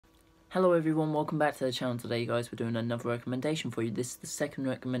Hello everyone, welcome back to the channel. Today guys, we're doing another recommendation for you. This is the second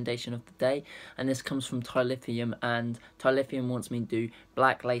recommendation of the day, and this comes from Tylithium, and Tylithium wants me to do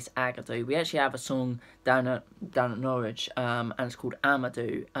Black Lace Agadoo. We actually have a song down at Norwich, and it's called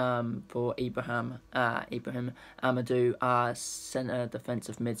Agadoo, for Ibrahim Agadoo, centre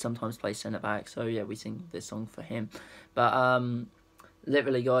defensive mid, sometimes plays centre back. So yeah, we sing this song for him. But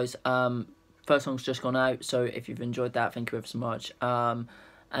literally guys, first song's just gone out, so if you've enjoyed that, thank you ever so much.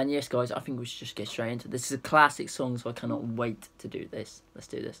 And yes, guys, I think we should just get straight into this. This is a classic song, so I cannot wait to do this. Let's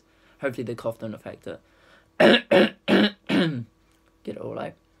do this. Hopefully the cough don't affect it. Get it all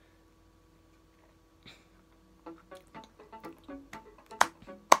out.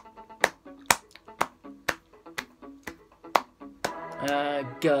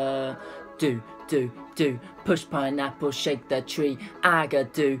 Do, push pineapple, shake the tree.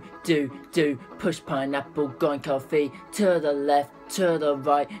 Agadoo, do, push pineapple, grind coffee. To the left, to the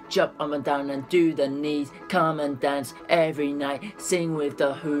right, jump up and down and do the knees. Come and dance every night, sing with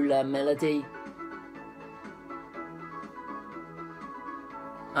the hula melody.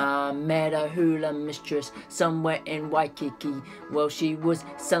 I met a hula mistress somewhere in Waikiki. Well, she was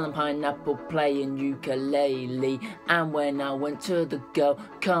selling pineapple, playing ukulele. And when I went to the girl,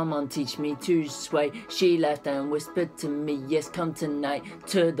 come on, teach me to sway, she laughed and whispered to me, yes, come tonight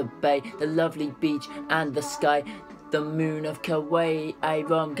to the bay, the lovely beach and the sky. The moon of Kauai,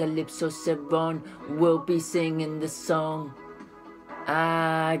 Iron, Calypso, Seron will be singing this song.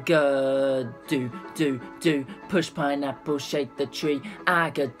 Agadoo, do, push pineapple, shake the tree.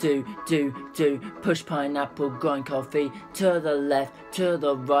 Agadoo, do, push pineapple, grind coffee. To the left, to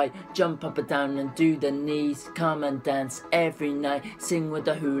the right, jump up and down and do the knees. Come and dance every night, sing with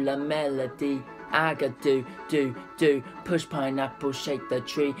the hula melody. Agadoo, do, push pineapple, shake the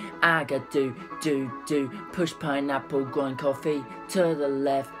tree. Agadoo, do, push pineapple, grind coffee. To the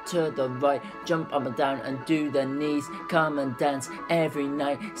left, to the right, jump up and down and do the knees. Come and dance every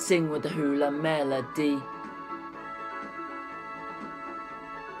night, sing with the hula melody.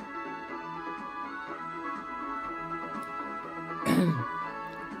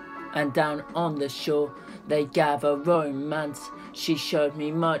 And down on the shore, they gather romance. She showed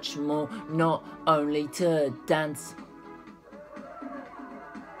me much more, not only to dance.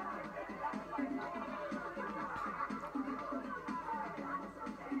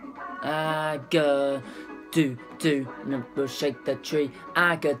 Do, nipple, shake the tree.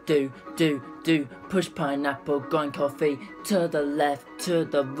 Agadoo, do, push pineapple, grind coffee. To the left, to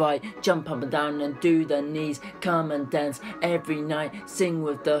the right, jump up and down and do the knees. Come and dance every night, sing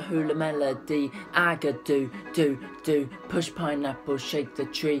with the hula melody. Agadoo, do, push pineapple, shake the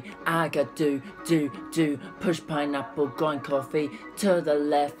tree. Agadoo, do, push pineapple, grind coffee. To the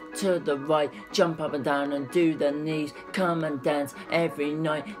left, to the right, jump up and down and do the knees. Come and dance every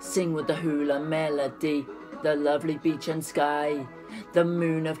night, sing with the hula melody. The lovely beach and sky, the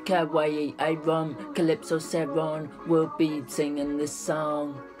moon of Kauai, Iron, Calypso, Seron will be singing this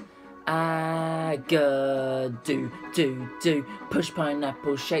song. Agadoo, do, push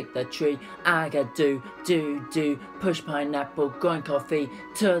pineapple, shake the tree. Agadoo, do, push pineapple, grind coffee.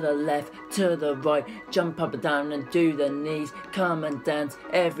 To the left, to the right, jump up and down and do the knees. Come and dance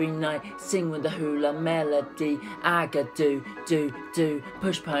every night, sing with the hula melody. Agadoo, do,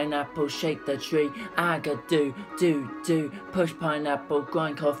 push pineapple, shake the tree. Agadoo, do, push pineapple,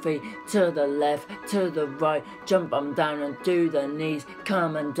 grind coffee. To the left, to the right, jump up and down and do the knees.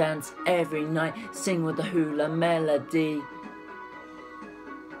 Come and dance every night, sing with the hula melody.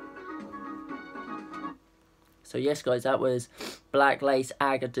 So yes guys, that was Black Lace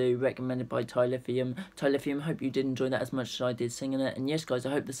Agadoo, recommended by Tylithium. Tylithium, hope you did enjoy that as much as I did singing it. And yes guys,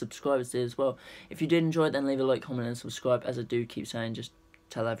 I hope the subscribers did as well. If you did enjoy it, then leave a like, comment and subscribe. As I do keep saying, just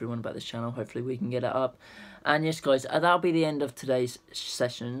tell everyone about this channel. Hopefully we can get it up. And yes guys, that'll be the end of today's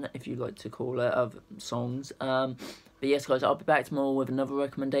session, if you like to call it, of songs. But yes guys, I'll be back tomorrow with another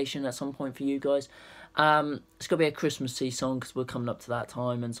recommendation at some point for you guys. It's going to be a Christmassy song because we're coming up to that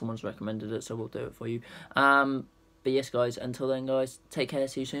time and someone's recommended it, so we'll do it for you. But yes guys, until then guys, take care,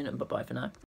 see you soon, and bye bye for now.